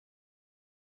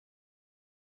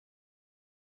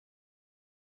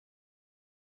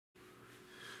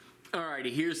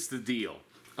Alrighty, here's the deal.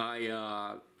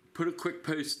 I put a quick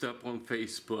post up on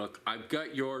Facebook. I've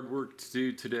got yard work to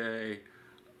do today.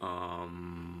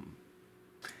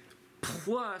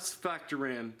 Plus, factor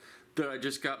in that I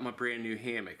just got my brand new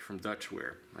hammock from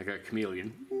Dutchware. I got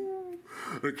Chameleon.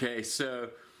 Okay, so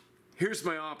here's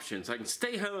my options. I can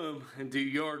stay home and do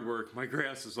yard work. My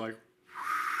grass is like,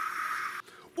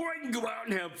 or I can go out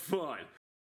and have fun.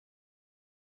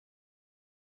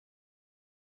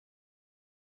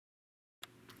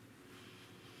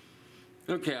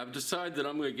 Okay, I've decided that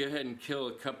I'm going to go ahead and kill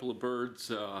a couple of birds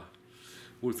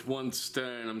with one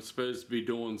stone. I'm supposed to be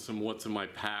doing some what's in my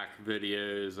pack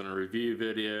videos and a review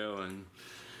video, and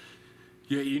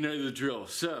yeah, you know the drill.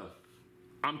 So,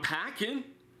 I'm packing.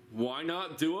 Why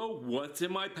not do a what's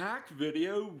in my pack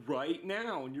video right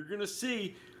now? And you're going to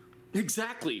see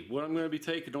exactly what I'm going to be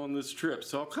taking on this trip.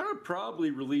 So I'll kind of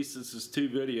probably release this as 2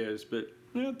 videos, but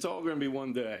it's all going to be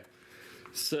one day.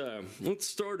 So, let's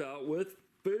start out with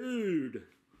food.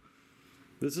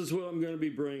 This is what I'm going to be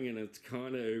bringing. It's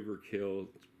kind of overkill.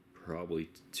 It's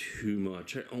probably too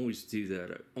much. I always do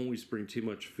that. I always bring too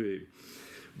much food.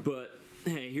 But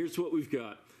hey, here's what we've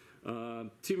got. 2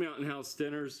 Mountain House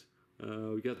dinners.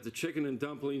 We got the chicken and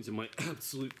dumplings and my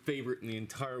absolute favorite in the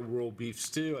entire world, beef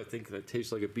stew. I think that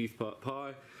tastes like a beef pot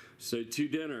pie. So 2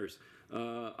 dinners.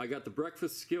 I got the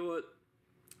breakfast skillet.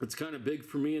 It's kind of big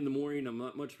for me in the morning. I'm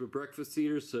not much of a breakfast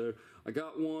eater, so I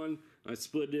got one. I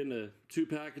split it into 2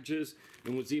 packages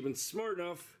and was even smart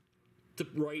enough to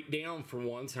write down for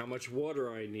once how much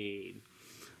water I need.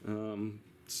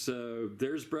 So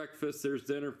there's breakfast, there's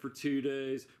dinner for 2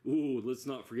 days. Ooh, let's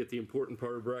not forget the important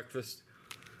part of breakfast.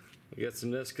 I got some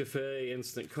Nescafe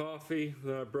instant coffee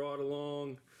that I brought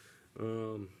along.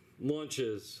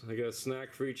 Lunches, I got a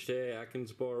snack for each day.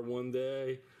 Atkins bar one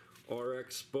day,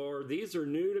 RX bar. These are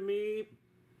new to me,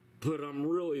 but I'm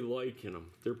really liking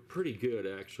them. They're pretty good,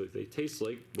 actually. They taste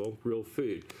like, well, real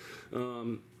food.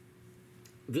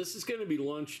 This is going to be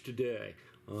lunch today.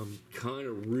 I'm kind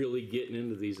of really getting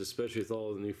into these, especially with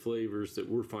all the new flavors that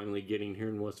we're finally getting here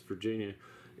in West Virginia.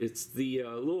 It's the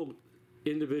little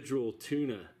individual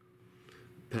tuna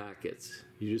packets.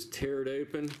 You just tear it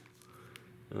open.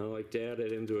 I like to add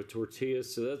it into a tortilla.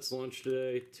 So that's lunch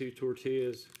today. 2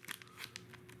 tortillas,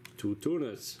 2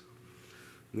 tunas.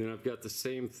 And then I've got the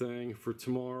same thing for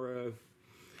tomorrow.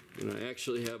 And I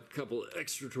actually have a couple of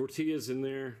extra tortillas in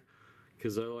there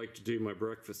because I like to do my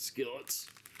breakfast skillets.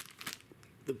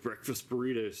 The breakfast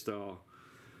burrito style.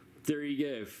 There you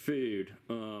go, food.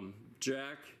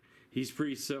 Jack, he's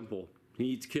pretty simple. He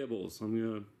eats kibbles. I'm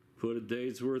going to put a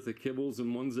day's worth of kibbles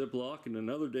in one Ziploc and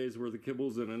another day's worth of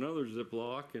kibbles in another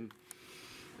Ziploc, and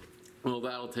well,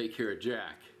 that'll take care of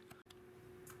Jack.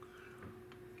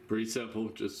 Pretty simple.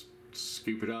 Just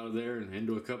scoop it out of there and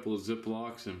into a couple of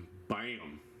Ziplocs and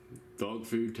bam, dog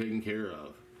food taken care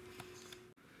of.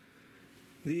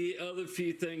 The other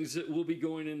few things that will be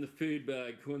going in the food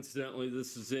bag, coincidentally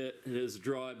this is it. It is a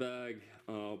dry bag.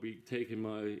 I'll be taking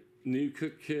my new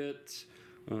cook kit,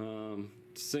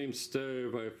 same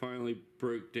stove I finally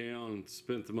broke down and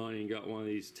spent the money and got one of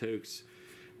these Tokes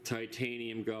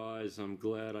titanium guys. I'm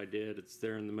glad I did. It's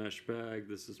there in the mesh bag.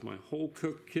 This is my whole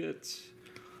cook kit.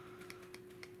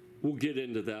 We'll get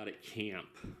into that at camp.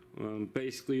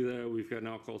 Basically though, we've got an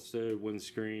alcohol stove,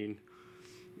 windscreen,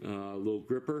 little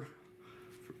gripper,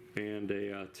 and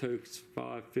a Tokes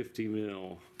 550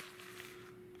 ml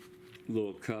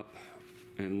little cup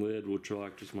and lid, which will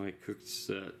act as my cooked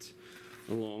set,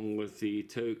 along with the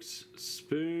Tokes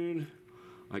spoon.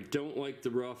 I don't like the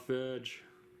rough edge.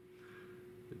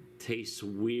 It tastes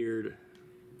weird.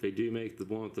 They do make the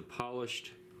one with the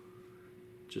polished,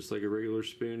 just like a regular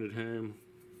spoon at home.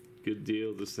 Good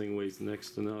deal. This thing weighs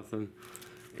next to nothing.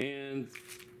 And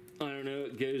I don't know,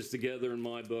 it goes together in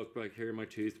my book, but I carry my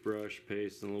toothbrush,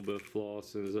 paste, and a little bit of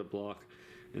floss in a Ziploc,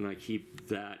 and I keep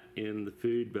that in the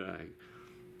food bag.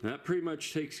 That pretty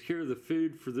much takes care of the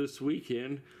food for this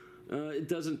weekend. It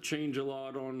doesn't change a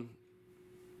lot on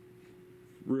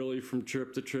really from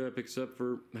trip to trip, except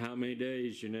for how many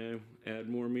days, you know. Add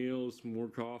more meals, more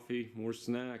coffee, more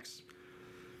snacks.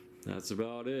 That's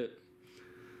about it.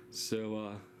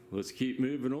 So let's keep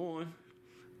moving on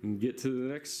and get to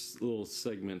the next little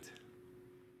segment.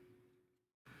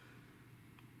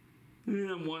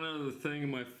 And one other thing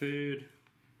in my food,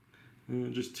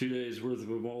 just 2 days worth of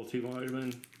a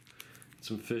multivitamin,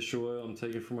 some fish oil I'm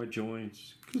taking for my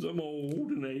joints because I'm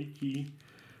old and achy.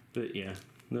 But yeah,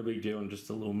 no big deal, just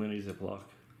a little mini Ziploc.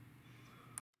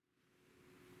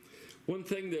 One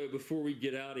thing though, before we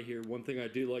get out of here, one thing I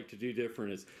do like to do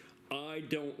different is I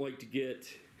don't like to get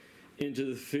into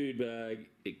the food bag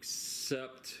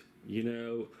except, you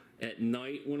know, at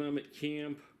night when I'm at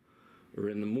camp, or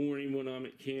in the morning when I'm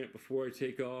at camp before I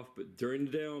take off. But during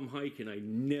the day I'm hiking, I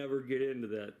never get into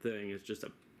that thing. It's just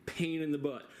a pain in the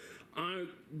butt. I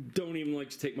don't even like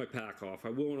to take my pack off. I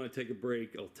will when I take a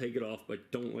break. I'll take it off, but I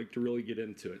don't like to really get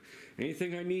into it.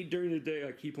 Anything I need during the day,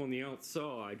 I keep on the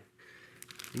outside,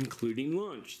 including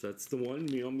lunch. That's the one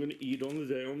meal I'm going to eat on the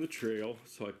day on the trail.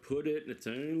 So I put it in its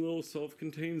own little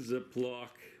self-contained Ziploc,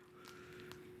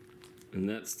 and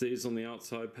that stays on the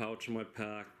outside pouch of my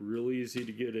pack. Real easy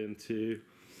to get into.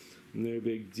 No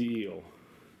big deal.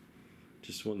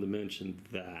 Just wanted to mention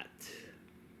that.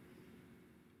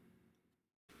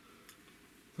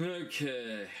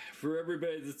 Okay, for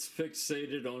everybody that's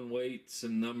fixated on weights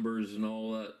and numbers and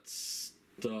all that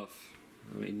stuff,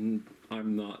 I mean,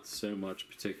 I'm not so much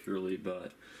particularly,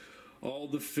 but all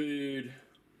the food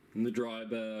in the dry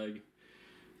bag,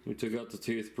 we took out the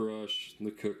toothbrush and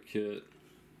the cook kit.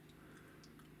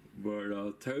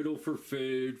 But total for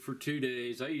food for 2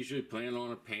 days, I usually plan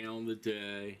on a pound a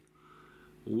day.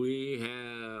 We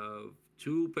have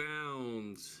 2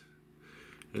 pounds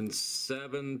and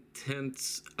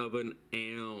 7/10 of an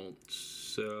ounce,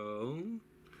 so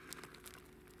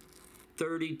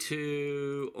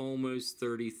 32, almost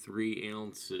 33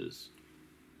 ounces.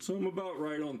 So I'm about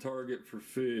right on target for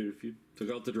food. If you took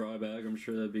out the dry bag, I'm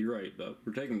sure that'd be right, but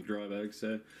we're taking the dry bag,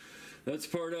 so that's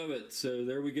part of it. So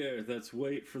there we go. That's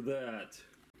weight for that.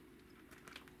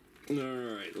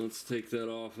 Alright, let's take that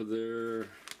off of there.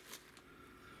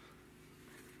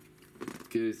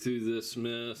 Go through this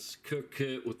mess. Cook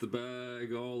kit with the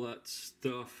bag, all that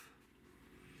stuff.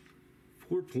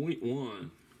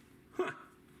 4.1. Huh.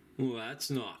 Well, that's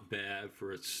not bad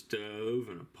for a stove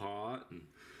and a pot and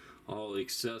all the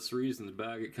accessories in the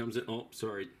bag it comes in. Oh,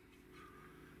 sorry.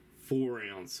 4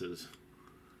 ounces.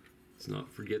 Let's not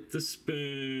forget the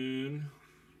spoon.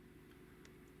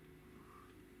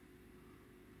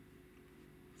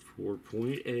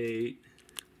 4.8.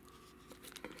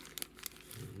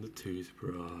 And the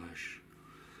toothbrush.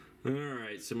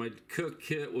 Alright, so my cook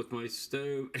kit with my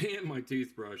stove and my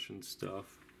toothbrush and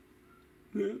stuff.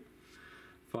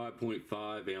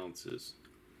 5.5 ounces.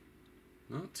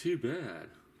 Not too bad.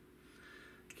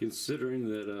 Considering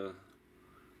that a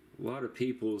lot of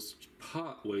people's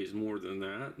pot weighs more than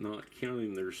that, not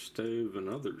counting their stove and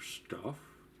other stuff.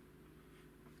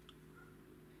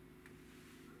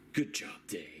 Good job,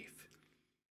 Dave.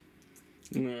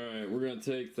 Alright, we're going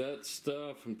to take that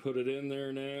stuff and put it in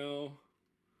there now.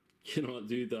 Cannot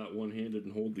do that one-handed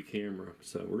and hold the camera,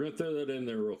 so we're going to throw that in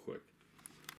there real quick.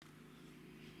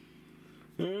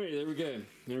 Alright, there we go.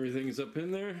 Everything's up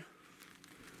in there.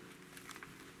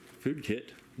 Food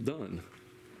kit done.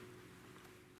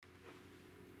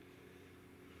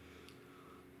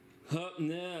 Up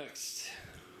next,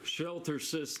 shelter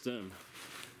system.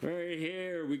 Right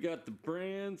here, we got the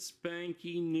brand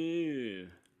spanky new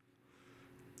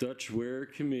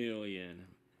Dutchware Chameleon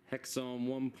Hexon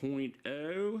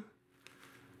 1.0.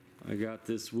 I got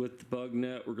this with the bug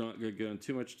net. We're not going to go into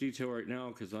too much detail right now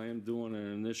because I am doing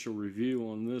an initial review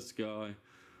on this guy.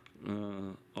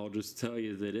 I'll just tell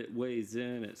you that it weighs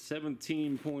in at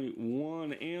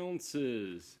 17.1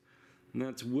 ounces. And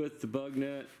that's with the bug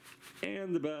net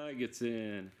and the bag it's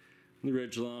in. The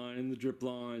ridge line and the drip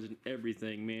lines and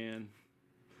everything, man.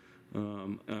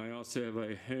 I also have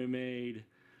a homemade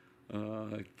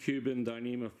Cuban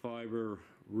Dyneema fiber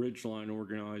ridgeline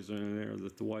organizer in there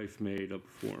that the wife made up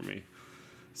for me.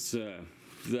 So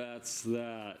that's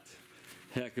that.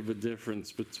 Heck of a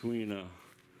difference between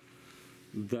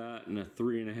that and a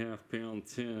 3.5 pound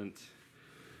tent.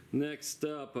 Next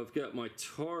up, I've got my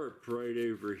tarp right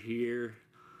over here.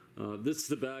 This is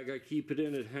the bag I keep it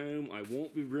in at home. I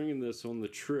won't be bringing this on the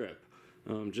trip,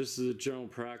 just as a general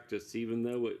practice. Even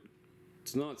though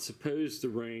it's not supposed to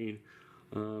rain,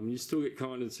 you still get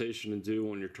condensation and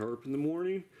dew on your tarp in the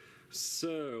morning.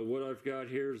 So what I've got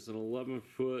here is an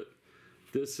 11-foot.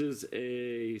 This is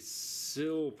a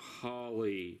Sil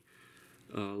Poly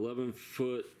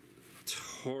 11-foot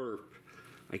tarp.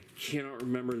 I cannot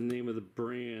remember the name of the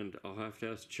brand. I'll have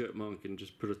to ask Chipmunk and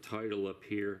just put a title up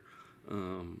here.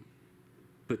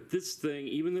 But this thing,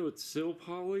 even though it's Sil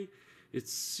Poly,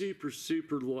 it's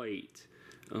super light.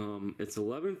 It's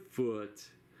 11 foot.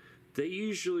 They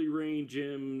usually range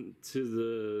in to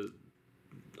the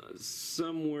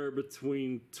somewhere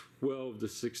between 12 to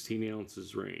 16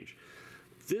 ounces range.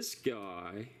 This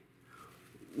guy,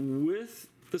 with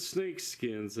the snake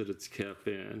skins that it's kept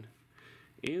in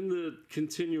and the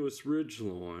continuous ridge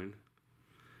line,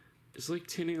 is like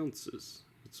 10 ounces.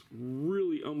 It's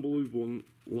really unbelievable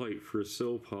light for a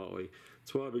Sil Poly.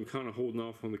 That's why I've been kind of holding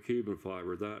off on the Cuban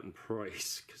fiber, that and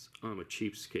price, because I'm a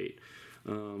cheapskate.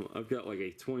 I've got like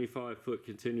a 25-foot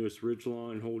continuous ridge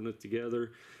line holding it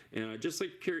together, and I just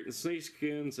like to carry it in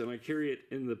snakeskins, and I carry it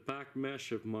in the back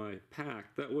mesh of my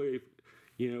pack. That way,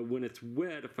 you know, when it's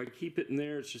wet, if I keep it in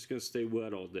there, it's just going to stay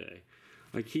wet all day.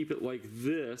 I keep it like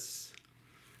this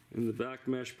in the back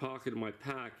mesh pocket of my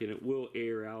pack, and it will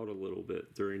air out a little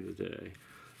bit during the day.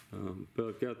 But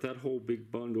I've got that whole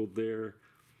big bundle there,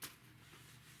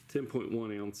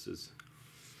 10.1 ounces.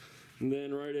 And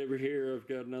then right over here, I've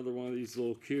got another one of these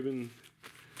little Cuban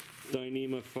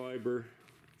Dyneema fiber.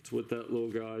 It's what that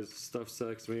little guy's stuff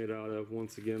sack's made out of.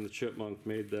 Once again, the chipmunk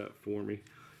made that for me.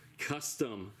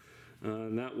 Custom.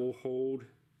 And that will hold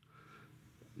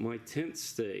my tent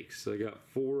stakes. I got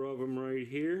 4 of them right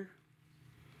here.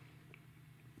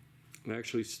 I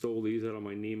actually stole these out of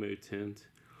my Nemo tent.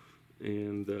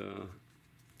 And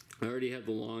I already had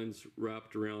the lines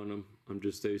wrapped around them. I'm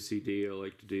just OCD, I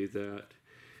like to do that.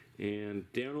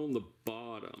 And down on the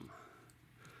bottom,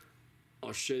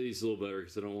 I'll show you these a little better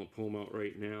because I don't want to pull them out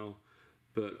right now.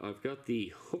 But I've got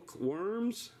the hook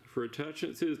worms for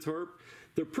attaching it to the tarp.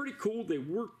 They're pretty cool. They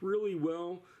work really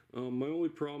well. My only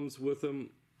problems with them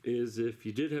is if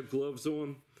you did have gloves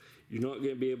on, you're not going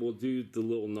to be able to do the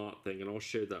little knot thing. And I'll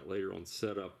show that later on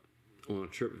setup on a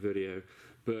trip video.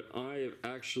 But I have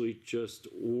actually just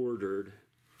ordered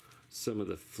some of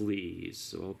the fleas,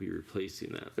 so I'll be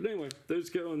replacing that. But anyway, those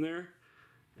go in there,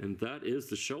 and that is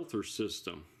the shelter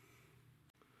system.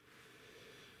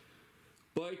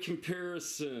 By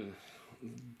comparison,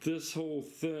 this whole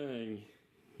thing,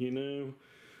 you know,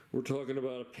 we're talking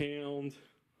about a pound,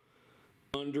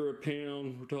 under a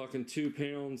pound, we're talking 2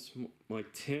 pounds. My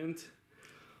tent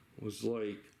was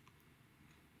like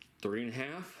 3.5,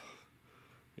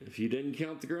 if you didn't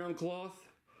count the ground cloth.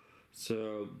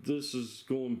 So this is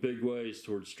going big ways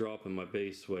towards dropping my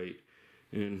base weight,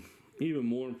 and even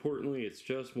more importantly, it's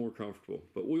just more comfortable.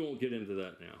 But we won't get into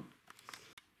that now.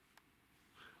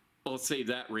 I'll save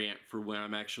that rant for when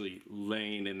I'm actually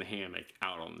laying in the hammock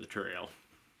out on the trail.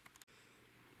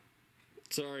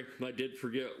 Sorry, I did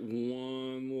forget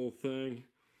one little thing.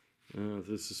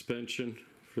 The suspension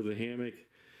for the hammock.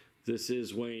 This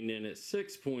is weighing in at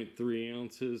 6.3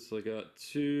 ounces. I got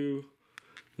 2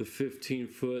 the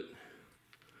 15-foot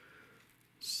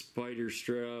spider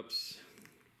straps.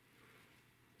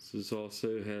 This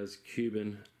also has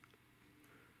Cuban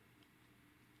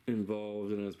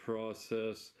involved in its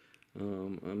process.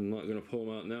 I'm not going to pull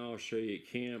them out now. I'll show you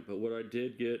at camp. But what I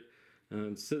did get,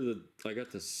 instead of I got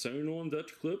the sewn-on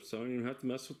Dutch clip, so I don't even have to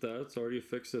mess with that. It's already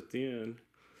fixed at the end.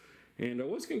 And I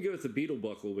was going to go with the beetle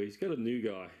buckle, but he's got a new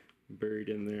guy buried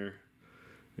in there.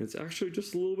 It's actually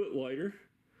just a little bit lighter,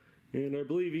 and I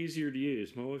believe easier to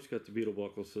use. My wife's got the beetle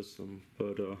buckle system,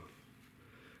 but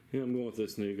yeah, I'm going with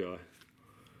this new guy.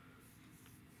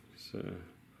 So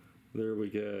there we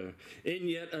go. And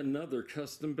yet another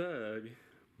custom bag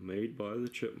made by the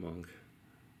chipmunk.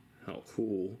 How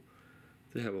cool.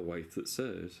 They have a wife that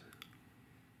sews.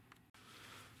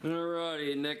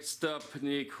 Alrighty, next up in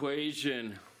the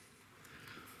equation,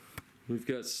 we've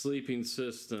got sleeping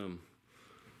system.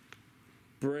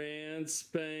 Brand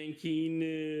spanky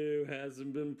new.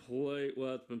 Hasn't been played,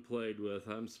 well, it's been played with.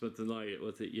 I haven't spent the night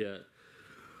with it yet.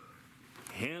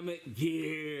 Hammock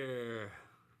gear.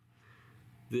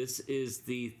 This is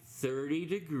the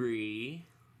 30-degree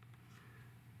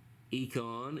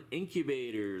Econ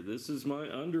incubator. This is my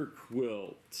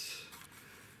underquilt.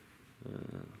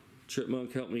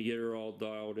 Chipmunk helped me get her all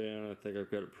dialed in. I think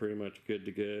I've got it pretty much good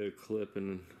to go. Clip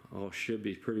and all should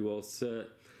be pretty well set.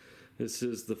 This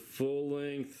is the full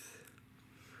length.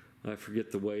 I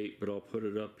forget the weight, but I'll put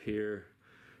it up here.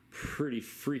 Pretty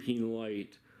freaking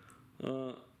light.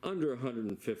 Under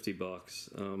 150 bucks.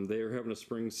 They are having a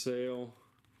spring sale.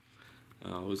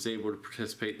 I was able to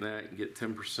participate in that and get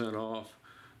 10% off.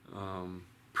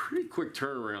 Pretty quick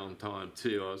turnaround time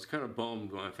too. I was kind of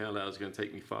bummed when I found out it was going to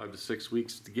take me 5 to 6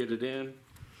 weeks to get it in.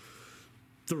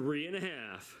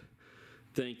 3.5.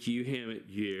 Thank you, hammock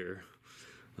gear.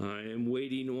 I am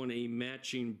waiting on a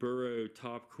matching burrow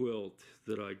top quilt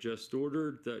that I just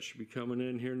ordered. That should be coming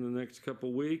in here in the next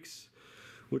couple weeks,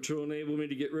 which will enable me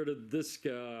to get rid of this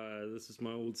guy. This is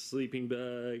my old sleeping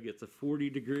bag. It's a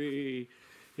 40-degree.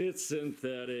 It's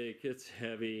synthetic. It's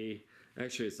heavy.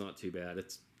 Actually, it's not too bad.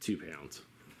 It's 2 pounds.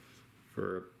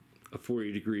 For a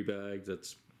 40-degree bag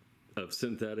that's of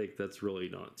synthetic, that's really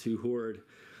not too horrid.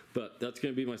 But that's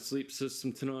going to be my sleep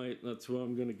system tonight. That's what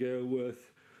I'm going to go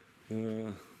with.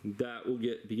 That will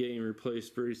be getting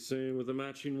replaced very soon with a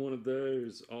matching one of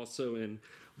those, also in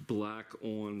black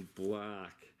on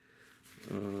black.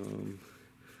 And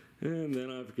then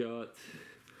I've got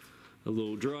a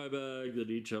little dry bag that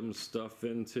each of them stuff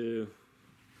into.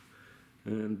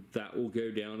 And that will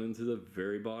go down into the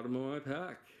very bottom of my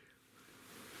pack.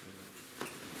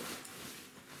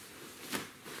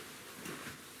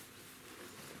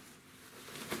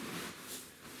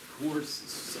 Of course,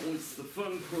 it's always the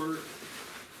fun part.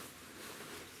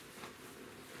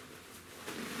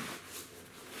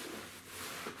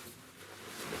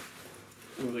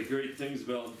 One of the great things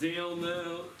about down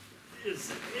though is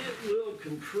that it will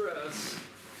compress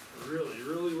really,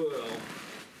 really well.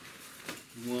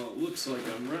 Well, it looks like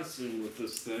I'm wrestling with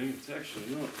this thing. It's actually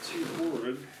not too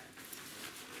horrid.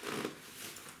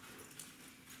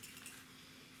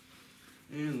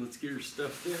 And let's get her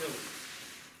stuff down.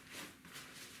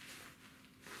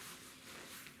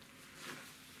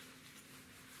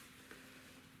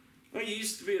 I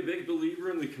used to be a big believer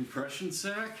in the compression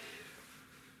sack,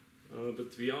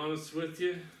 but to be honest with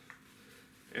you,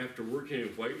 after working in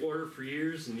whitewater for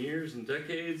years and years and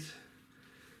decades,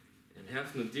 and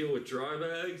having to deal with dry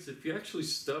bags, if you actually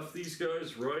stuff these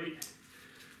guys right,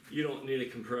 you don't need a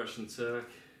compression sack.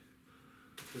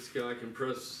 This guy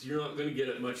compresses, you're not going to get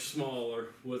it much smaller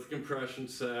with a compression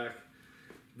sack.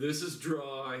 This is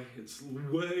dry, it's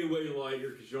way, way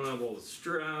lighter because you don't have all the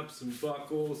straps and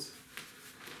buckles.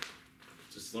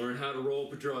 Just learn how to roll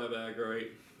up a dry bag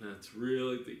right. That's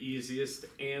really the easiest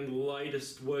and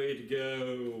lightest way to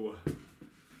go.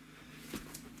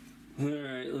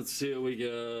 Alright, let's see what we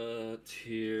got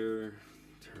here.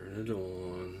 Turn it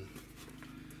on.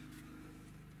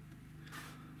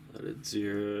 Let it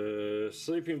zero.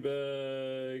 Sleeping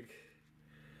bag.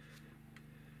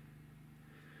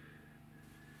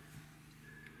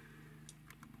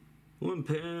 £1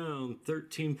 pound,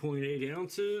 13.8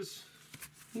 ounces.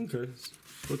 Okay,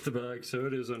 with the bag, so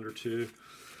it is under 2.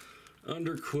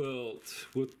 Under quilt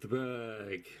with the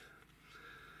bag.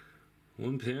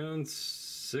 £1 pound,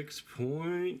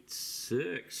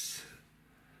 6.6.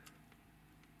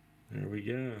 There we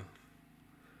go.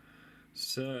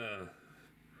 So,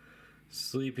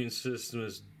 sleeping system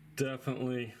is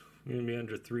definitely going to be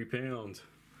under 3 pounds.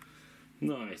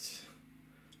 Nice.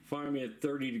 Find me a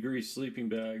 30-degree sleeping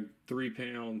bag, 3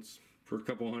 pounds for a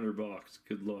couple $100.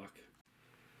 Good luck.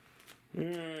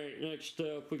 Alright, next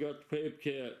up we got the paper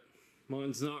kit.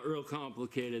 Mine's not real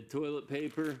complicated. Toilet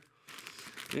paper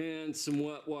and some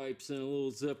wet wipes in a little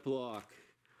Ziploc.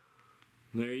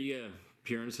 There you go.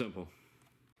 Pure and simple.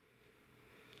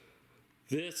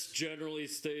 This generally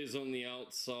stays on the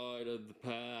outside of the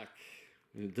pack.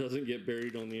 It doesn't get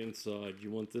buried on the inside. You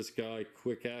want this guy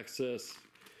quick access.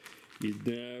 You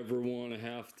never want to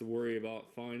have to worry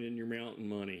about finding your mountain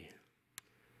money.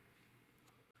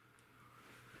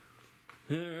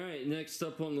 Alright, next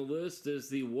up on the list is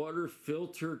the water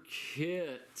filter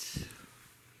kit.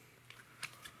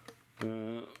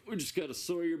 We just got a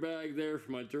Sawyer bag there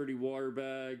for my dirty water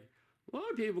bag. A lot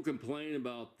of people complain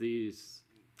about these.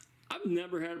 I've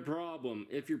never had a problem.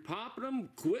 If you're popping them,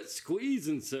 quit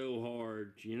squeezing so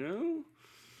hard, you know?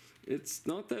 It's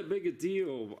not that big a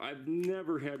deal. I've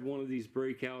never had one of these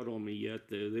break out on me yet,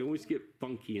 though. They always get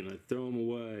funky and I throw them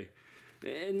away.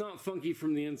 And not funky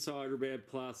from the inside or bad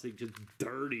plastic, just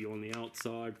dirty on the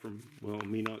outside from, well,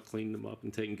 me not cleaning them up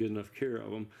and taking good enough care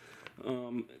of them.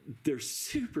 They're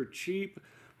super cheap.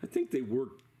 I think they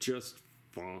work just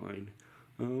fine.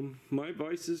 My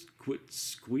advice is quit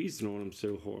squeezing on them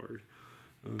so hard.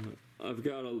 I've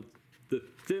got the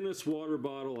thinnest water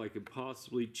bottle I could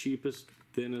possibly, cheapest,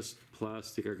 thinnest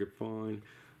plastic I could find.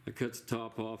 I cut the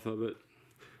top off of it.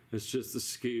 It's just a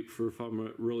scoop for if I'm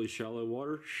at really shallow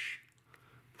water.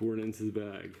 Pour it into the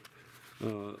bag.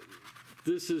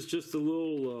 This is just a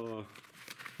little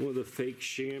one of the fake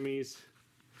chamois.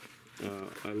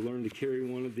 I learned to carry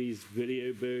one of these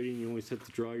video boating. You always have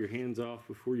to dry your hands off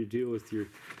before you deal with your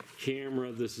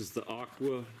camera. This is the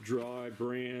Aqua Dry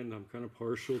brand. I'm kind of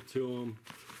partial to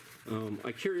them.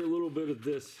 I carry a little bit of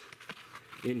this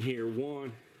in here.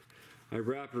 One, I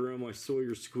wrap it around my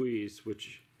Sawyer squeeze,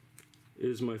 which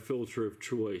is my filter of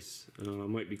choice. I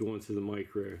might be going to the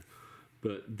micro.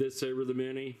 But this over the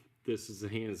mini, this is the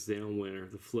hands down winner.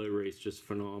 The flow rate's just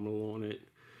phenomenal on it.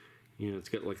 You know, it's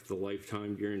got like the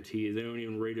lifetime guarantee. They don't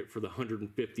even rate it for the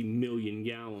 150 million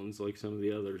gallons like some of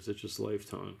the others. It's just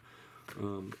lifetime.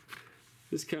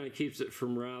 This kind of keeps it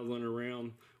from rattling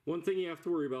around. One thing you have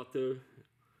to worry about though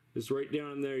is right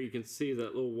down in there you can see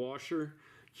that little washer.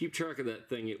 Keep track of that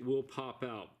thing. It will pop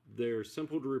out. They're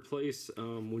simple to replace.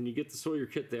 When you get the Sawyer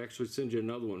kit, they actually send you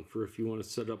another one for if you want to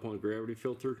set up on a gravity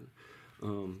filter.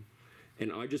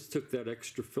 And I just took that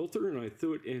extra filter and I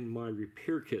threw it in my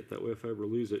repair kit. That way if I ever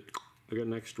lose it, I got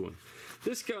an extra one.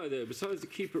 This guy though, besides to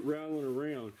keep it rattling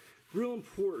around, real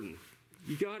important.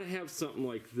 you got to have something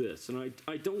like this. And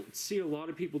I don't see a lot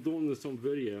of people doing this on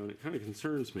video, and it kind of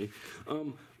concerns me.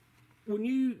 When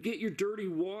you get your dirty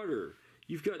water,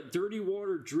 you've got dirty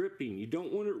water dripping. You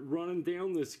don't want it running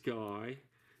down this guy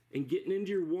and getting into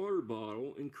your water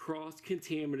bottle and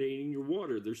cross-contaminating your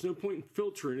water. There's no point in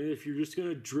filtering it if you're just going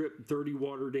to drip dirty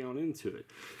water down into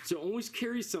it. So always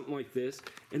carry something like this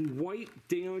and wipe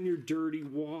down your dirty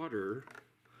water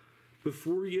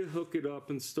before you hook it up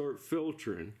and start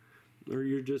filtering, or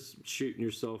you're just shooting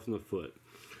yourself in the foot.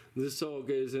 This all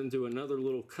goes into another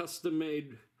little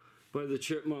custom-made by the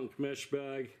Chipmunk mesh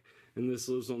bag, and this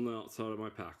lives on the outside of my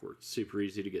pack work. It's super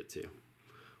easy to get to.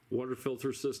 Water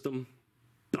filter system,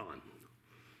 done.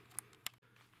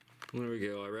 There we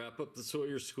go. I wrap up the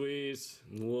Sawyer squeeze,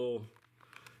 and a little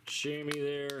chamois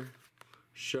there,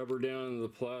 shove her down into the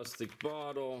plastic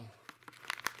bottle,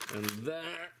 and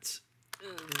that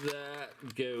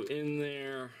go in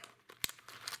there,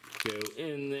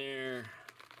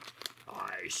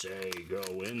 I say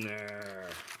go in there.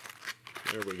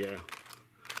 There we go.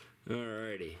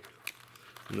 Alrighty.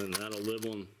 And then that'll live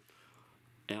on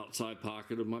outside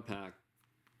pocket of my pack.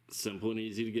 Simple and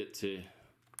easy to get to.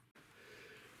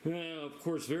 Now, of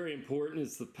course, very important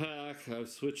is the pack. I've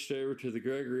switched over to the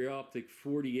Gregory Optic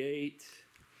 48.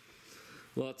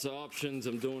 Lots of options.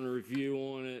 I'm doing a review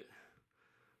on it.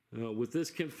 With this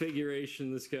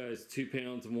configuration, this guy is 2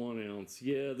 pounds and 1 ounce.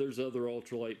 Yeah, there's other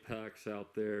ultralight packs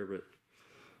out there, but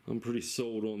I'm pretty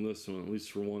sold on this one, at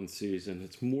least for one season.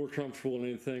 It's more comfortable than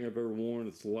anything I've ever worn.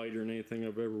 It's lighter than anything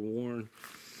I've ever worn.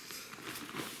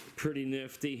 Pretty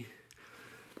nifty.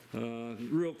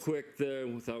 Real quick though,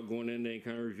 without going into any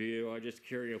kind of review, I just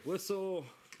carry a whistle.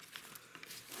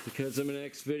 Because I'm an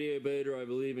ex-video boater, I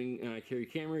believe in, I carry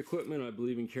camera equipment, I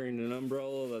believe in carrying an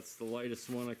umbrella. That's the lightest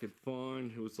one I could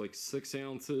find. It was like 6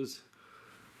 ounces.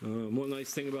 One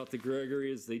nice thing about the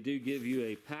Gregory is they do give you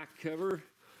a pack cover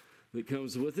that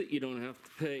comes with it. You don't have to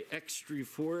pay extra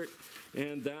for it.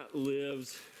 And that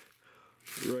lives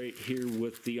right here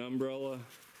with the umbrella.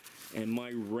 And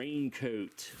my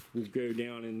raincoat will go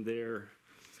down in there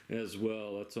as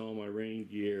well. That's all my rain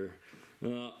gear.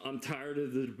 I'm tired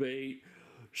of the debate.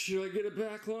 Should I get a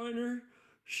backliner?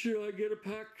 Should I get a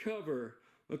pack cover?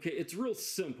 Okay, it's real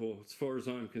simple as far as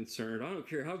I'm concerned. I don't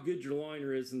care how good your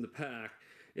liner is in the pack.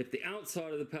 If the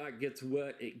outside of the pack gets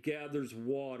wet, it gathers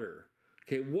water.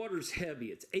 Okay, water's heavy.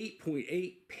 It's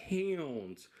 8.8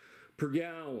 pounds per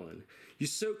gallon. You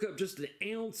soak up just an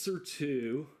ounce or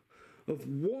two of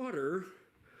water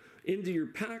into your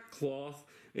pack cloth,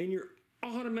 and you're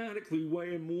automatically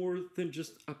weighing more than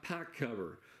just a pack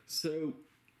cover. So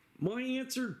my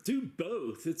answer, do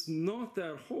both. It's not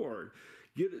that hard.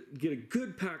 Get a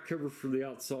good pack cover for the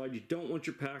outside. You don't want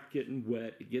your pack getting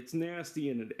wet. It gets nasty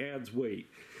and it adds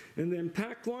weight. And then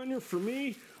pack liner for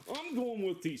me, I'm going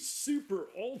with the super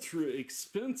ultra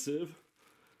expensive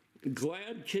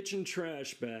Glad kitchen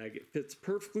trash bag. It fits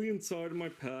perfectly inside of my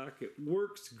pack. It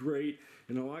works great,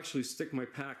 and I'll actually stick my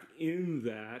pack in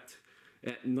that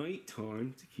at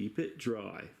nighttime to keep it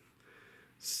dry.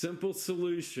 Simple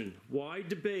solution. Why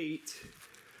debate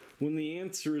when the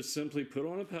answer is simply put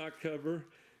on a pack cover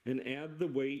and add the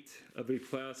weight of a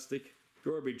plastic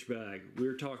garbage bag?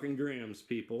 We're talking grams,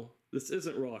 people. This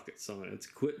isn't rocket science.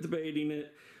 Quit debating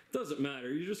it. Doesn't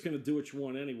matter. You're just going to do what you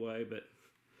want anyway, but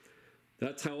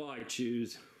that's how I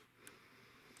choose.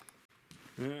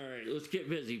 All right, let's get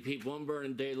busy, people. I'm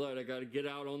burning daylight. I got to get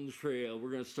out on the trail.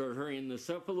 We're going to start hurrying this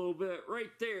up a little bit.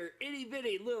 Right there, itty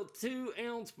bitty little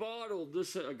 2-ounce bottle.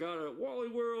 This I got at Wally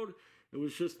World. It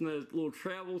was just in the little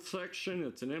travel section.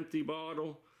 It's an empty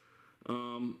bottle.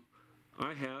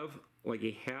 I have like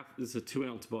a half. This is a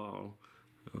 2-ounce bottle.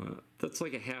 That's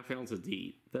like a ½ ounce of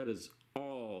DEET. That is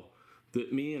all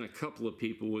that me and a couple of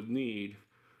people would need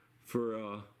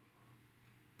for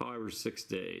 5 or 6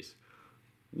 days.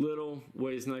 Little,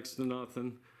 weighs next to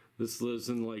nothing. This lives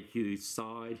in like the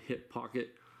side hip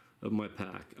pocket of my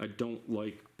pack. I don't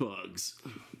like bugs.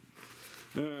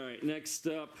 All right, next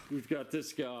up, we've got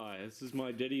this guy. This is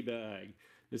my Diddy bag.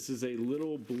 This is a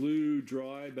little blue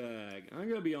dry bag. I'm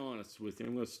gonna be honest with you.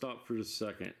 I'm gonna stop for just a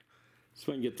second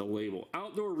so I can get the label.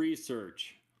 Outdoor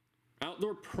research.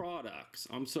 Outdoor products.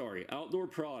 Outdoor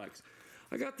products.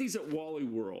 I got these at Wally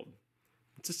World.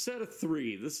 It's a set of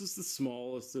 3. This is the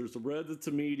smallest. There's a red that's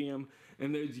a medium,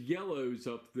 and there's yellows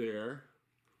up there,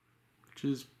 which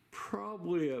is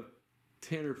probably a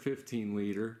 10 or 15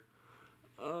 liter.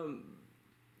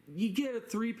 You get a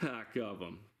 3-pack of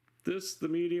them. This, the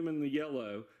medium, and the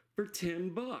yellow for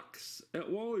 $10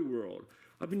 at Wally World.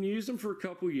 I've been using them for a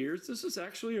couple years. This is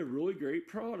actually a really great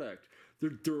product. they're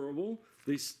durable,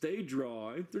 they stay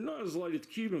dry, they're not as light as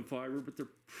Cuban fiber, but they're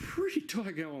pretty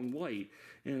doggone light,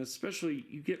 and especially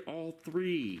you get all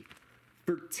 3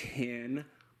 for $10.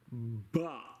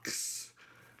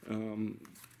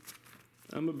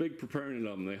 I'm a big proponent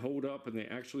of them. They hold up and they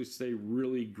actually stay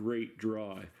really great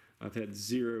dry. I've had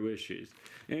 0 issues.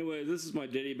 Anyway, this is my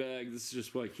ditty bag. This is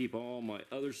just where I keep all my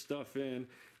other stuff in,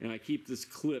 and I keep this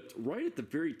clipped right at the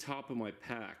very top of my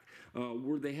pack,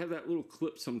 where they have that little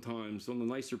clip sometimes on the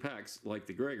nicer packs, like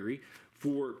the Gregory,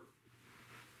 for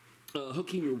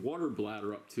hooking your water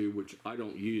bladder up to, which I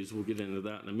don't use. We'll get into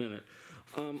that in a minute.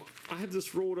 I have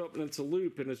this rolled up and it's a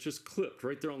loop and it's just clipped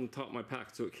right there on the top of my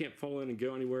pack, so it can't fall in and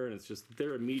go anywhere, and it's just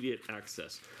their immediate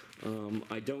access.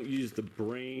 I don't use the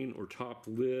brain or top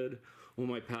lid on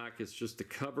my pack. It's just a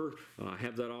cover. I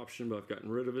have that option, but I've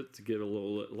gotten rid of it to get a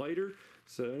little lighter,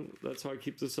 so that's how I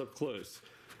keep this up close.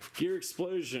 Gear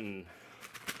explosion.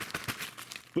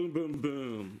 Boom, boom,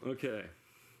 boom. Okay.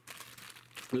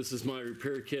 This is my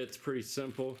repair kit. It's pretty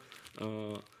simple.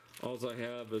 All I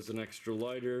have is an extra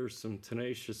lighter, some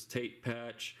tenacious tape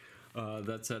patch.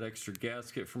 That's that extra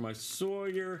gasket for my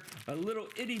Sawyer. A little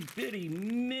itty bitty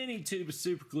mini tube of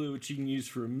super glue, which you can use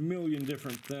for a million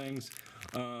different things.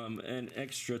 An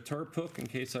extra tarp hook in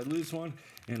case I lose one,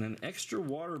 and an extra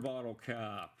water bottle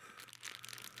cap.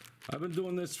 I've been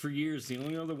doing this for years. The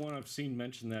only other one I've seen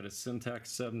mention that is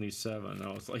Syntax 77.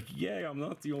 I was like, yay, I'm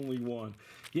not the only one.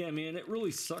 Yeah, man, it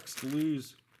really sucks to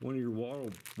lose one of your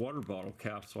water bottle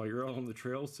caps while you're out on the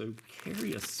trail, so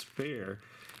carry a spare.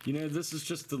 You know, this is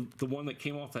just the one that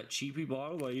came off that cheapy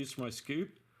bottle that I used for my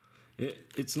scoop.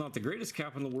 It's not the greatest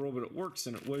cap in the world, but it works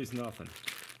and it weighs nothing.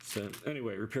 So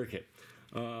anyway, repair kit.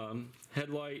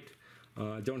 Headlight.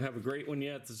 Don't have a great one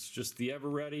yet. This is just the Ever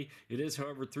Ready. It is,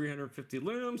 however, 350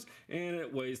 looms, and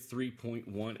it weighs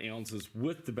 3.1 ounces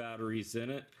with the batteries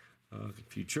in it. A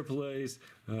few AAAs.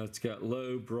 It's got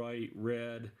low, bright,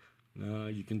 red.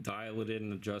 You can dial it in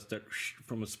and adjust it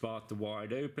from a spot to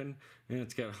wide open, and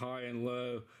it's got high and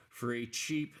low for a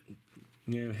cheap,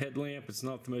 headlamp. It's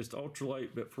not the most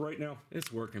ultralight, but for right now,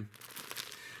 it's working.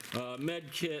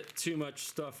 Med kit, too much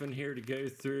stuff in here to go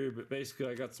through, but basically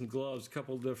I got some gloves, a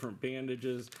couple different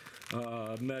bandages,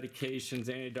 medications,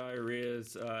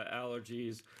 anti-diarrheas,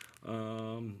 allergies,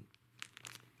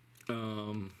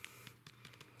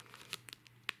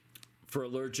 for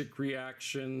allergic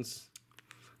reactions.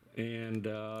 And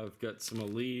I've got some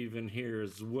Aleve in here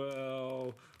as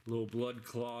well, a little blood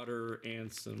clotter,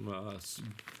 and some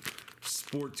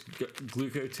sports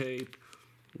glucotape.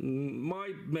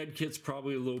 My med kit's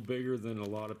probably a little bigger than a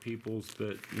lot of people's,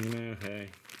 but hey,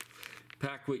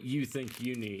 pack what you think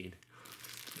you need.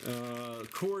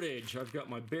 Cordage, I've got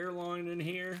my bear line in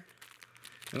here,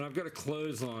 and I've got a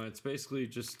clothesline. It's basically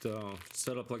just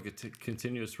set up like a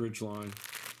continuous ridge line.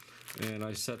 And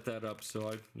I set that up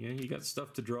so you got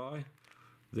stuff to dry.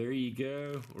 There you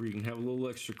go. Or you can have a little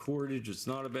extra cordage. It's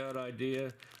not a bad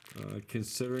idea,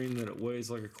 considering that it weighs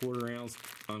like a quarter ounce.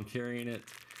 I'm carrying it.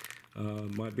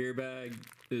 My beer bag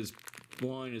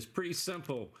line is pretty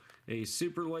simple. A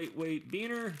super lightweight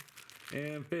beaner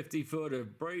and 50 foot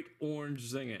of bright orange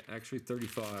Zing-It. Actually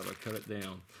 35. I cut it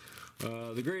down.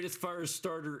 The greatest fire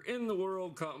starter in the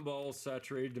world, cotton balls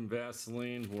saturated in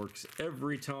Vaseline, works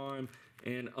every time,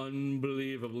 and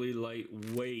unbelievably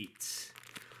lightweight.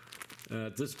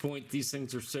 At this point, these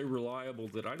things are so reliable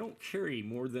that I don't carry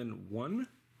more than one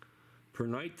per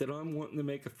night that I'm wanting to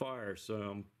make a fire. So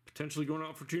I'm potentially going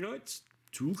out for 2 nights,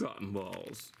 2 cotton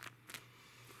balls.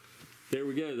 There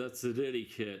we go, that's the ditty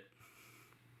kit.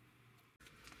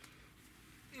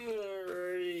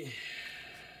 Alrighty.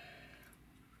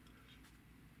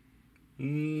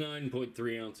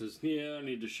 9.3 ounces. Yeah, I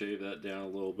need to shave that down a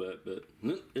little bit, but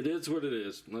it is what it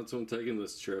is. That's what I'm taking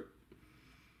this trip.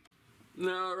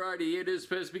 Alrighty, it is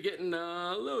supposed to be getting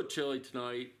a little chilly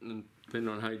tonight, and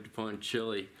depending on how you define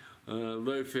chilly.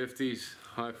 Low 50s,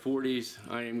 high 40s.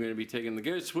 I am going to be taking the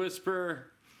Ghost Whisperer,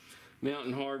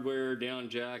 Mountain Hardwear, down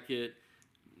jacket.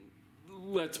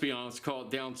 Let's be honest, call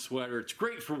it down sweater. It's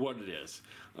great for what it is.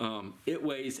 It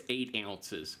weighs 8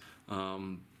 ounces.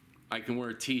 I can wear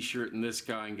a t-shirt in this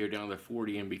guy and go down to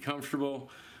 40 and be comfortable.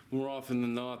 More often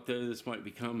than not, though, this might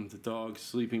become the dog's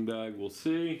sleeping bag. We'll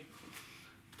see.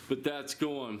 But that's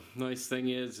going. Nice thing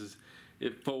is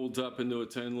it folds up into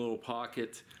its own little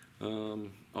pocket.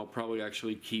 I'll probably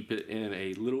actually keep it in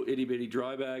a little itty bitty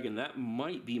dry bag, and that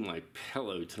might be my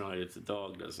pillow tonight if the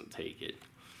dog doesn't take it.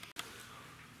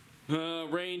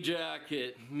 Rain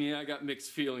jacket. Yeah, I got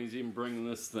mixed feelings even bringing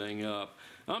this thing up.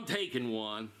 I'm taking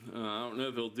one. I don't know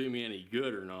if it'll do me any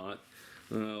good or not.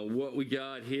 What we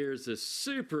got here is a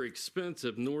super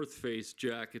expensive North Face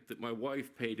jacket that my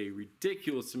wife paid a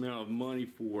ridiculous amount of money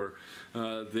for,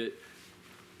 that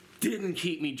didn't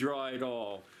keep me dry at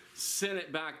all. Sent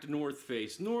it back to North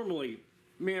Face. Normally,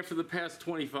 man, for the past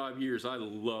 25 years, I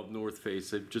love North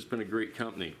Face. They've just been a great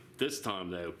company. This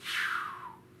time, though,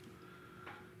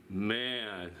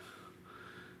 man,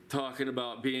 talking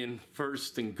about being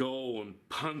first and goal and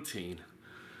punting.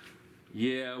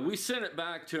 Yeah, we sent it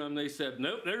back to them. They said,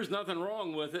 nope, there's nothing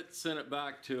wrong with it. Sent it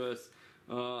back to us.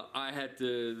 I had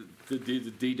to do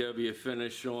the DW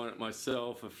finish on it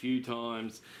myself a few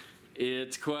times.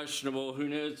 It's questionable. Who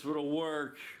knows what'll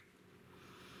work?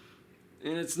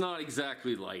 And it's not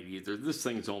exactly light either. This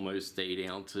thing's almost 8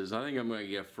 ounces. I think I'm going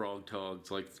to get frog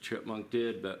togs like the chipmunk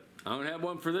did, but I don't have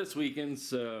one for this weekend,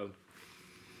 so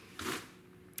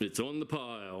it's on the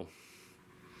pile.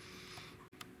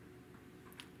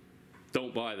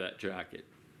 Don't buy that jacket.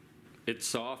 It's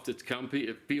soft, it's comfy,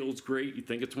 it feels great, you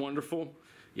think it's wonderful.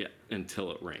 Yeah,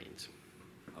 until it rains.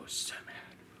 I was so mad.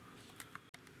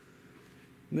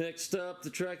 Next up, the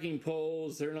trekking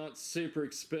poles. They're not super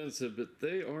expensive, but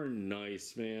they are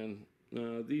nice, man.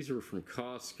 These are from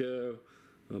Costco.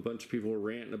 A bunch of people were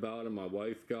ranting about them. My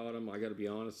wife got them. I gotta be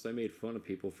honest, I made fun of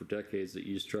people for decades that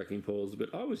used trekking poles,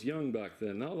 but I was young back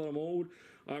then. Now that I'm old,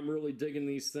 I'm really digging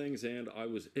these things, and I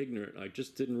was ignorant. I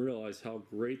just didn't realize how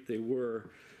great they were.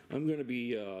 I'm going to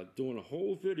be doing a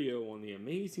whole video on the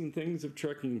amazing things of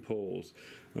trekking poles.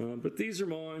 But these are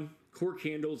mine. Cork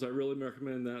handles, I really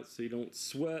recommend that so you don't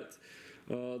sweat.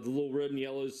 The little red and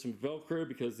yellow is some Velcro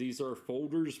because these are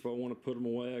folders. If I want to put them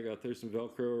away, I got to throw some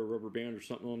Velcro or a rubber band or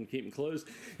something on them to keep them closed.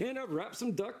 And I've wrapped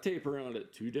some duct tape around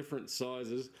it, 2 different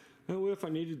sizes. And if I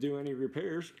need to do any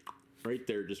repairs, right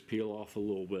there, just peel off a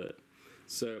little bit.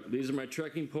 So these are my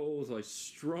trekking poles. I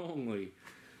strongly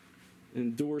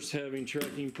endorse having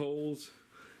trekking poles,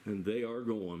 and they are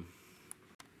going.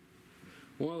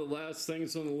 One of the last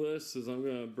things on the list is I'm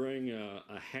going to bring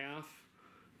a half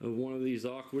of one of these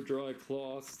aqua dry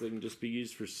cloths. They can just be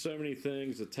used for so many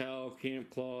things. A towel, camp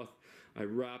cloth. I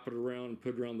wrap it around and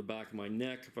put it around the back of my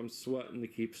neck if I'm sweating to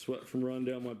keep sweat from running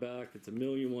down my back. It's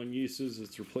 1,000,001 uses.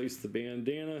 It's replaced the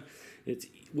bandana. It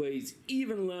weighs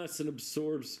even less and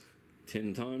absorbs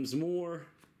 10 times more,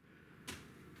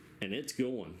 and it's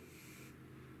going.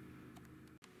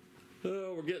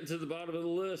 Oh, we're getting to the bottom of the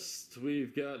list.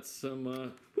 We've got some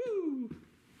a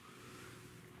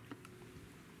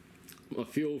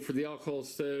fuel for the alcohol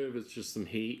stove. It's just some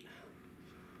heat.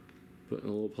 Put in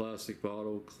a little plastic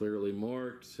bottle, clearly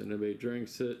marked, so nobody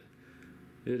drinks it.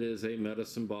 It is a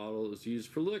medicine bottle. It's used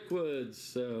for liquids,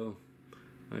 so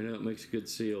I know it makes a good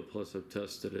seal, plus I've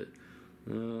tested it.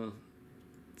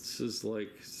 This is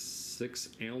like 6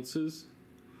 ounces.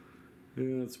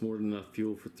 Yeah, that's more than enough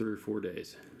fuel for 3 or 4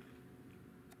 days.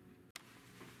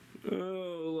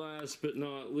 Oh, last but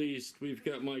not least, we've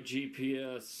got my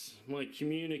GPS, my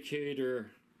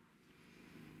communicator,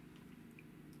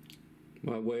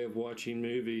 my way of watching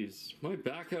movies, my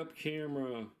backup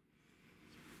camera,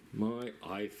 my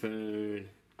iPhone,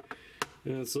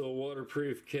 and it's a little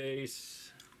waterproof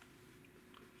case.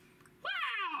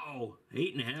 Wow!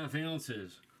 8.5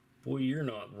 ounces. Boy, you're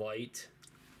not light.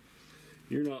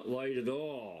 You're not light at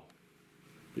all.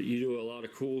 But you do a lot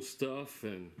of cool stuff,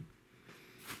 and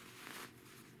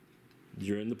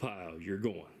you're in the pile. You're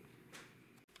going.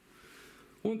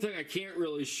 One thing I can't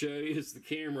really show you is the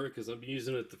camera because I'm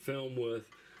using it to film with.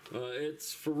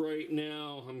 It's for right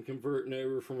now. I'm converting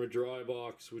over from a dry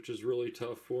box, which is really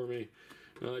tough for me.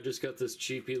 I just got this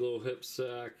cheapy little hip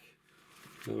sack.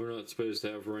 We're not supposed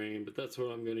to have rain, but that's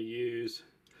what I'm going to use.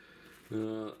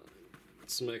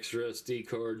 Some extra SD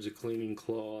cards, a cleaning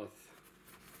cloth,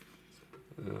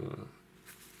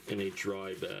 and a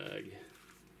dry bag.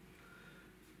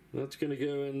 That's going to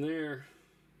go in there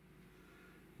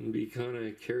and be kind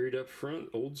of carried up front,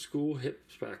 old school hip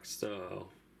pack style.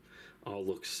 All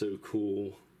looks so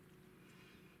cool.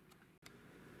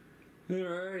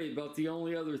 Alrighty, about the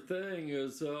only other thing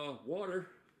is water.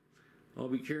 I'll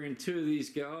be carrying 2 of these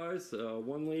guys,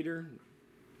 1 liter,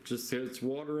 just has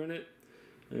water in it,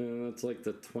 and that's like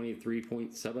the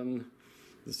 23.7,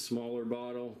 the smaller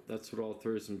bottle. That's what I'll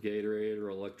throw some Gatorade or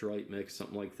electrolyte mix,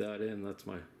 something like that in. That's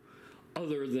my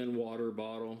other than water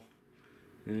bottle,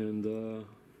 and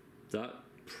that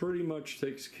pretty much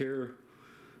takes care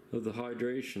of the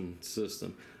hydration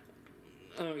system.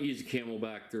 I don't use a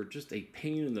Camelback. They're just a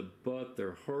pain in the butt.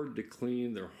 They're hard to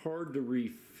clean. They're hard to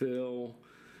refill.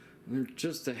 They're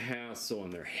just a hassle,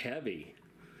 and they're heavy.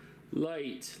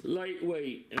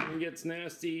 Lightweight, and when it gets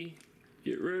nasty,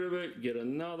 get rid of it, get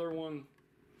another one.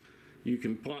 You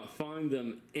can find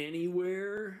them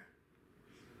anywhere.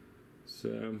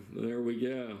 So there we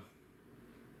go.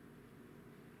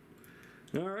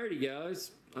 Alrighty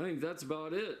guys, I think that's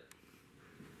about it.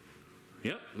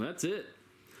 Yep, that's it.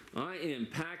 I am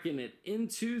packing it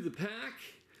into the pack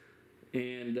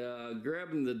and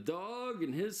grabbing the dog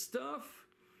and his stuff.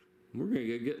 We're gonna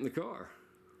go get in the car.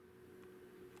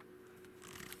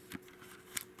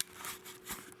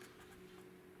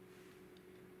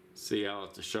 See you out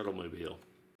at the Shuttlemobile.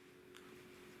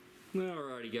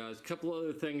 Alrighty guys, a couple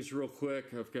other things real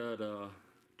quick. I've got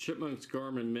Chipmunk's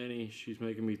Garmin Mini. She's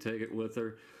making me take it with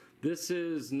her. This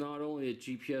is not only a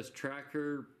GPS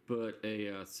tracker, but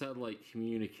a satellite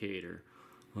communicator.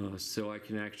 So I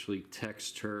can actually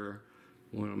text her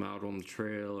when I'm out on the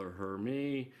trail, or her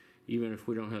me. Even if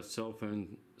we don't have cell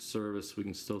phone service, we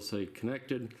can still stay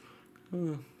connected.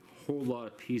 A whole lot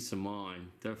of peace of mind.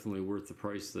 Definitely worth the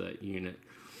price of that unit.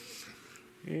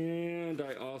 And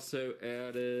I also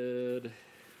added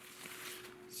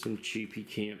some cheapy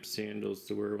camp sandals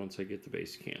to wear once I get to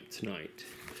base camp tonight.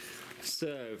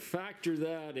 So factor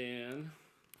that in,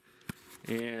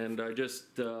 and I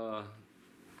just I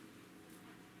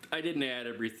didn't add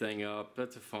everything up.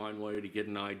 That's a fine way to get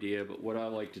an idea, but what I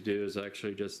like to do is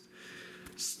actually just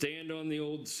stand on the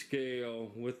old scale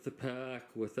with the pack,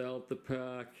 without the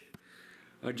pack.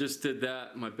 I just did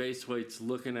that. My base weight's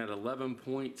looking at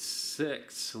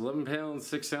 11.6, 11 pounds,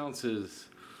 6 ounces.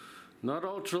 Not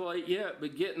ultralight yet,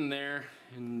 but getting there.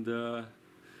 And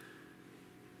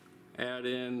add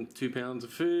in 2 pounds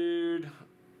of food,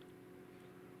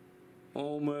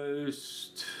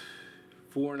 almost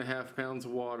 4.5 pounds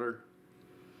of water,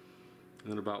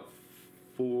 and about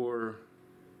 4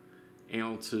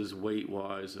 ounces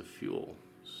weight-wise of fuel.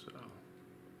 So,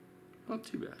 not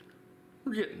too bad.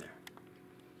 We're getting there.